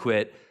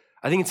inadequate,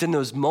 I think it's in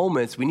those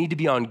moments we need to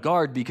be on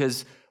guard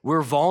because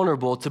we're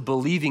vulnerable to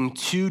believing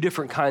two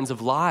different kinds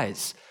of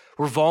lies.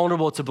 We're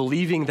vulnerable to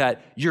believing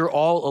that you're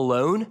all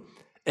alone.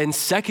 And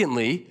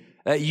secondly,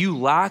 that you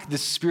lack the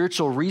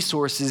spiritual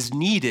resources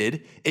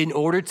needed in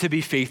order to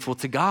be faithful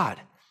to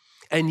God.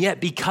 And yet,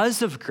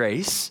 because of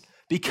grace,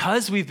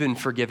 because we've been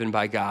forgiven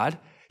by God,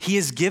 He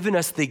has given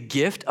us the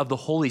gift of the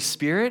Holy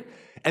Spirit.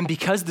 And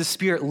because the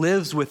Spirit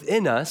lives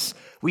within us,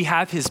 we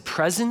have His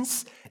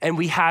presence and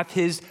we have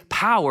His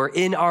power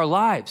in our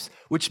lives,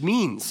 which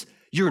means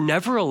you're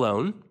never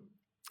alone.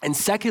 And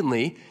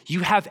secondly,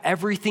 you have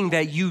everything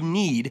that you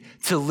need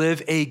to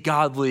live a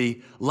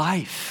godly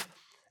life.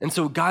 And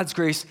so God's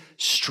grace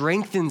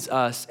strengthens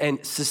us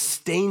and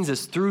sustains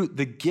us through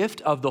the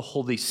gift of the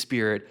Holy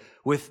Spirit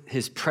with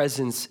His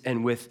presence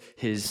and with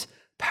His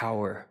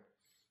power.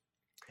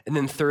 And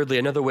then thirdly,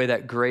 another way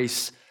that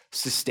grace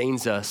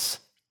sustains us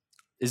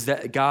is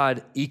that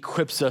God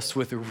equips us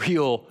with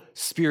real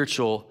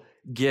spiritual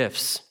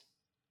gifts.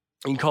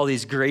 You can call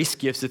these grace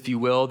gifts, if you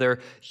will. They're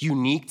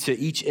unique to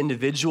each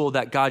individual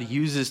that God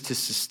uses to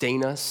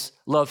sustain us.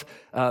 Love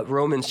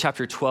Romans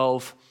chapter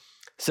 12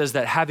 says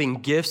that having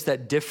gifts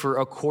that differ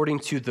according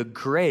to the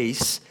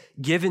grace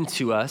given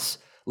to us,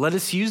 let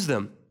us use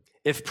them.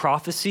 If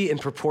prophecy in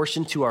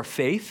proportion to our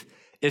faith,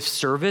 if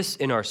service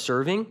in our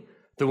serving,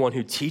 the one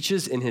who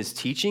teaches in his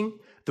teaching,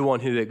 the one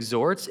who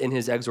exhorts in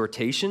his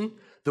exhortation,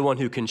 the one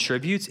who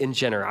contributes in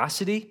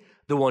generosity,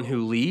 the one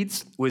who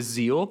leads with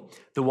zeal,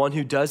 the one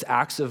who does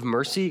acts of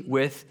mercy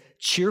with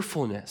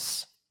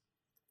cheerfulness.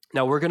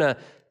 Now, we're going to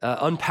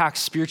unpack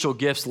spiritual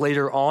gifts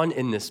later on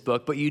in this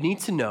book, but you need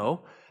to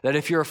know that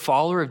if you're a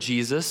follower of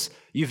Jesus,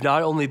 you've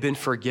not only been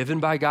forgiven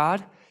by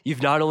God,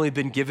 you've not only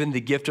been given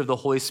the gift of the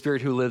Holy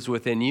Spirit who lives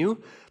within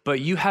you, but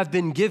you have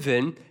been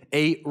given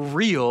a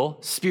real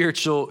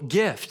spiritual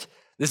gift.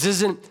 This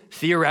isn't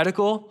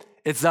theoretical.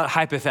 It's not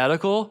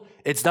hypothetical.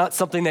 It's not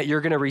something that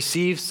you're going to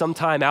receive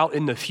sometime out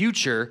in the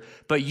future,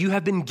 but you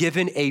have been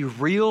given a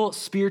real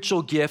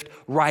spiritual gift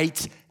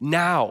right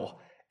now.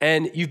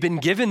 And you've been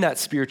given that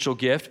spiritual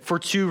gift for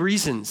two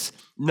reasons.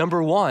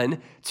 Number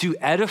one, to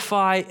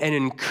edify and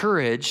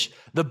encourage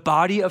the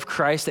body of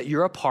Christ that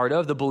you're a part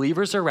of, the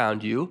believers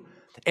around you.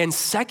 And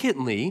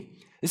secondly,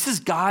 this is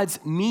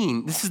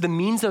the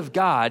means of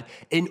God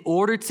in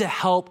order to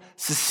help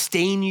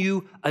sustain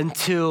you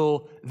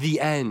until the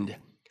end,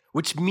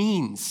 which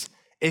means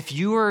if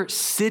you are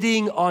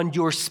sitting on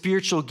your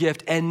spiritual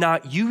gift and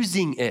not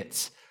using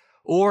it,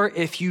 or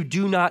if you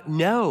do not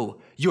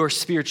know your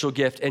spiritual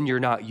gift and you're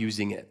not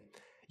using it,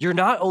 you're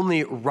not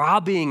only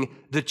robbing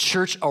the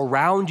church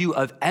around you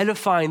of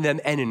edifying them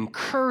and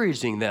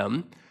encouraging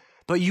them,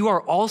 but you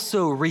are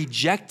also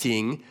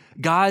rejecting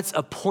God's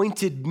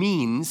appointed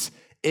means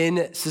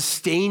in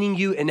sustaining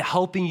you and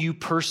helping you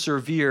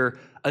persevere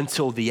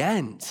until the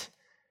end.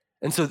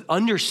 And so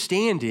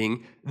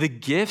understanding the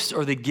gifts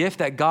or the gift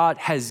that God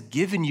has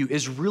given you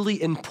is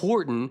really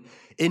important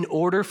in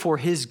order for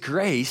His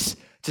grace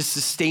to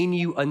sustain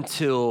you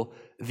until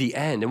the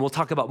end. And we'll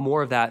talk about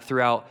more of that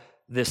throughout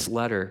this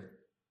letter.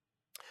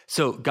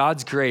 So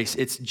God's grace,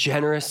 it's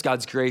generous.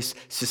 God's grace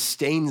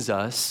sustains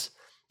us.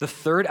 The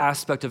third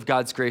aspect of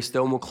God's grace,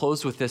 though, and we'll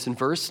close with this in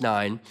verse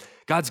 9,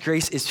 God's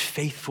grace is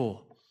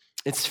faithful.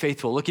 It's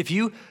faithful. Look, if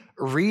you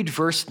read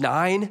verse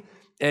 9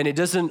 and it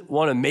doesn't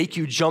want to make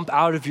you jump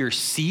out of your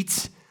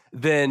seat,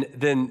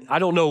 then I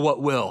don't know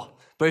what will.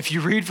 But if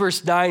you read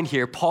verse 9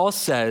 here, Paul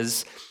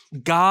says,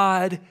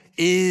 God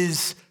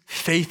is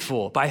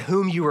faithful, by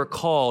whom you were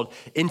called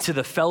into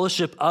the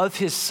fellowship of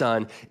His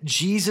Son,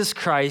 Jesus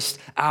Christ,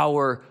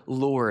 our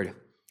Lord.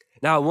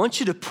 Now, I want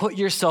you to put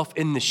yourself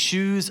in the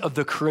shoes of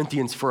the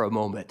Corinthians for a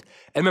moment.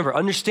 And remember,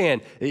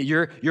 understand,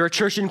 you're a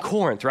church in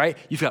Corinth, right?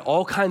 You've got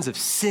all kinds of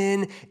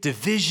sin,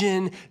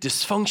 division,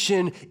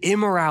 dysfunction,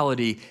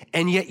 immorality,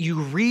 and yet you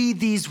read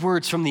these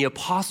words from the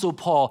Apostle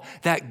Paul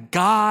that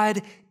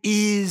God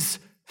is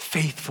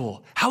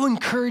faithful. How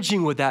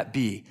encouraging would that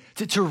be?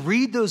 To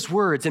read those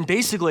words and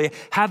basically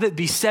have it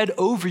be said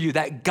over you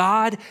that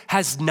God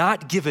has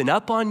not given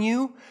up on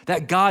you,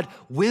 that God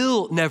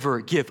will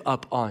never give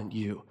up on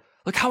you.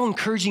 Look, how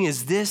encouraging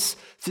is this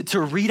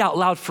to read out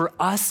loud for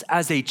us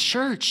as a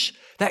church,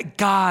 that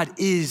God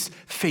is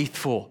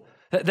faithful,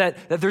 that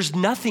there's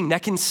nothing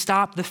that can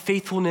stop the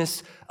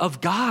faithfulness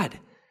of God.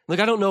 Look,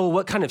 I don't know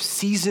what kind of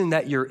season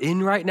that you're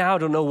in right now. I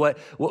don't know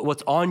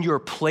what's on your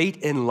plate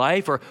in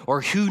life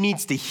or who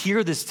needs to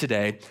hear this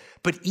today.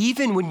 But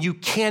even when you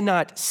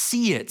cannot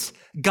see it,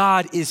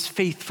 God is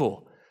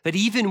faithful. That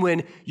even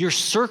when your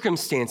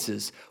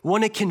circumstances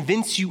want to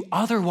convince you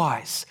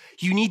otherwise,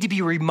 you need to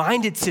be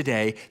reminded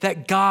today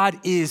that God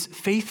is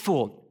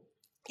faithful.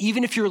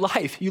 Even if your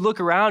life, you look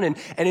around and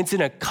it's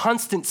in a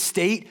constant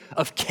state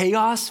of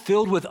chaos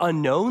filled with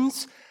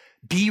unknowns,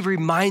 be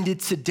reminded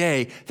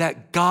today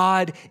that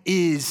God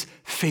is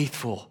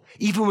faithful.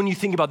 Even when you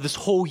think about this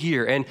whole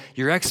year and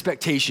your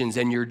expectations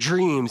and your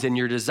dreams and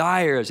your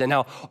desires and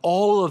how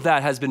all of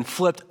that has been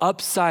flipped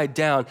upside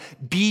down,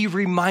 be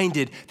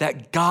reminded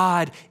that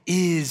God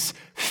is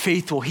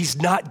faithful.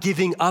 He's not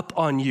giving up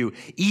on you.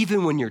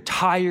 Even when you're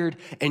tired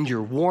and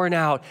you're worn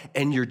out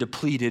and you're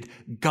depleted,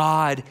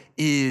 God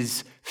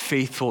is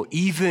faithful.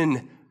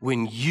 Even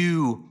when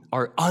you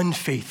are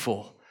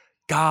unfaithful,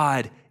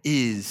 God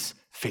is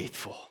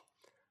faithful.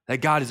 That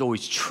God is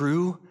always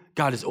true.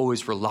 God is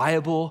always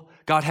reliable.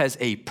 God has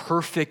a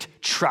perfect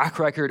track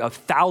record of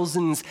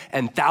thousands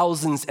and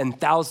thousands and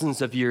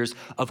thousands of years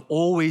of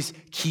always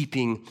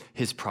keeping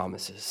his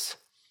promises.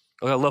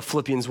 I love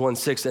Philippians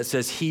 1:6 that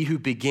says, he who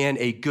began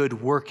a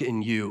good work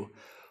in you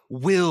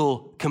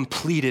will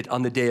complete it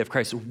on the day of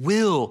Christ.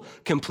 Will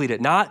complete it.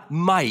 Not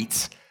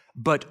might,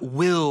 but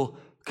will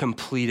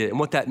complete it. And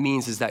what that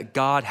means is that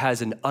God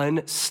has an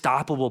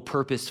unstoppable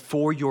purpose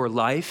for your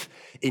life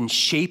in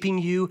shaping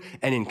you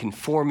and in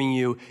conforming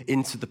you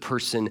into the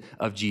person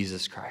of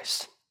Jesus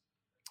Christ.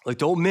 Like,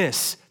 don't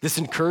miss this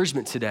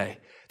encouragement today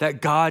that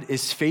God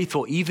is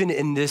faithful even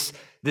in this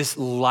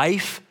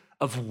life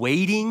of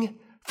waiting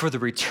for the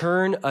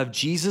return of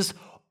Jesus.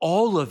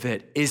 All of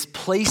it is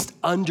placed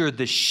under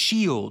the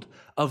shield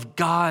of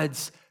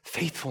God's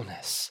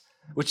faithfulness,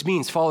 which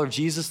means, follower of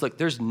Jesus, look,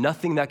 there's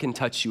nothing that can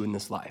touch you in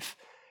this life.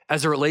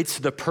 As it relates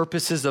to the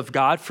purposes of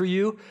God for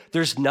you,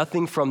 there's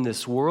nothing from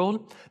this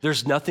world.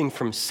 There's nothing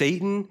from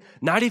Satan.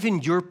 Not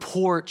even your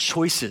poor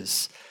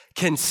choices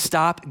can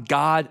stop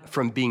God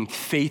from being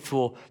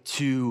faithful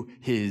to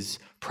his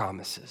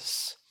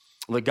promises.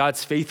 Look,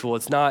 God's faithful.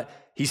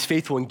 He's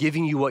faithful in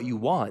giving you what you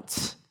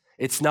want.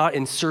 It's not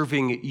in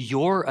serving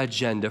your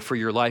agenda for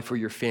your life or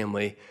your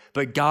family,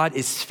 but God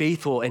is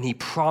faithful and he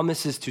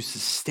promises to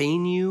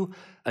sustain you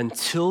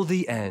until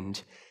the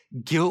end,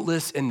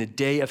 guiltless in the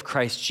day of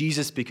Christ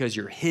Jesus, because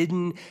you're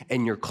hidden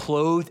and you're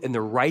clothed in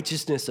the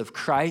righteousness of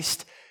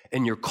Christ,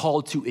 and you're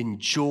called to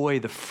enjoy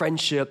the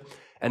friendship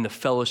and the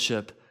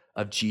fellowship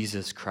of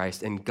Jesus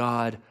Christ, and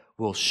God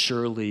will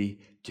surely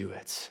do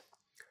it.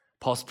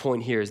 Paul's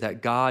point here is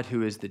that God,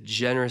 who is the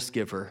generous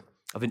giver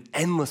of an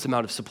endless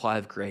amount of supply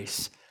of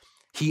grace,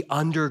 he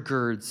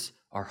undergirds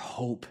our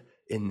hope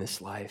in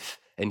this life,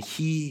 and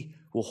he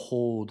will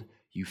hold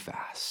you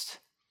fast.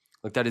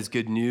 Look, that is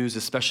good news,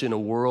 especially in a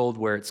world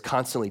where it's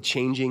constantly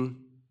changing,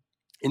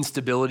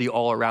 instability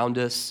all around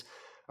us.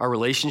 Our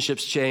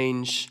relationships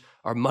change,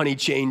 our money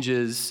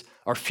changes,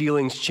 our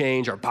feelings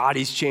change, our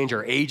bodies change,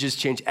 our ages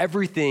change,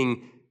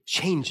 everything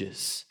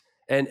changes.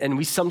 And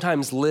we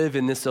sometimes live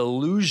in this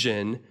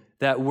illusion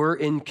that we're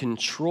in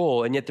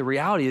control, and yet the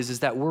reality is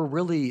that we're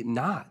really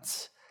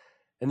not.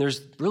 And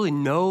there's really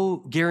no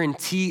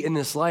guarantee in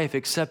this life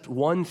except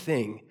one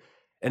thing,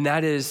 and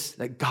that is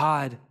that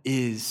God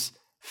is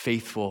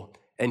faithful,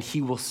 and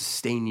he will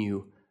sustain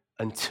you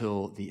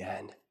until the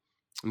end.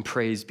 And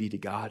praise be to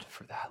God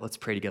for that. Let's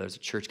pray together as a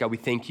church. God, we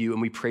thank you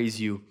and we praise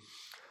you,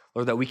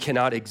 Lord, that we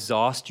cannot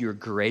exhaust your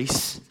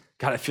grace.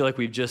 God, I feel like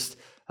we've just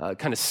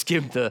kind of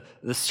skimmed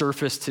the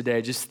surface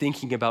today, just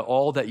thinking about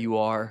all that you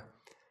are.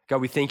 God,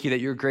 we thank you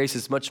that your grace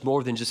is much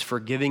more than just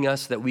forgiving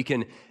us, that we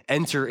can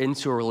enter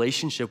into a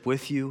relationship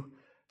with you.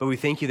 But we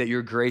thank you that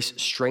your grace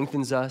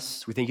strengthens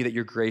us. We thank you that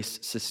your grace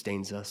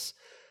sustains us.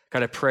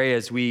 God, I pray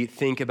as we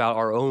think about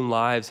our own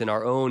lives and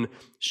our own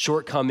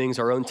shortcomings,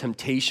 our own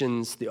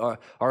temptations,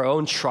 our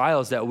own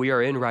trials that we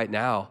are in right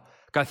now.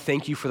 God,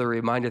 thank you for the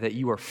reminder that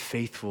you are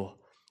faithful.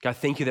 God,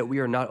 thank you that we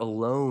are not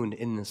alone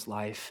in this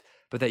life,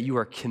 but that you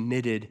are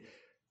committed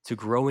to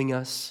growing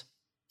us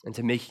and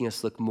to making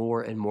us look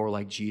more and more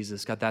like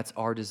Jesus. God, that's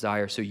our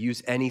desire. So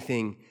use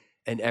anything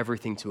and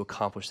everything to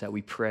accomplish that.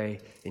 We pray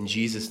in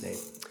Jesus' name.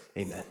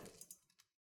 Amen.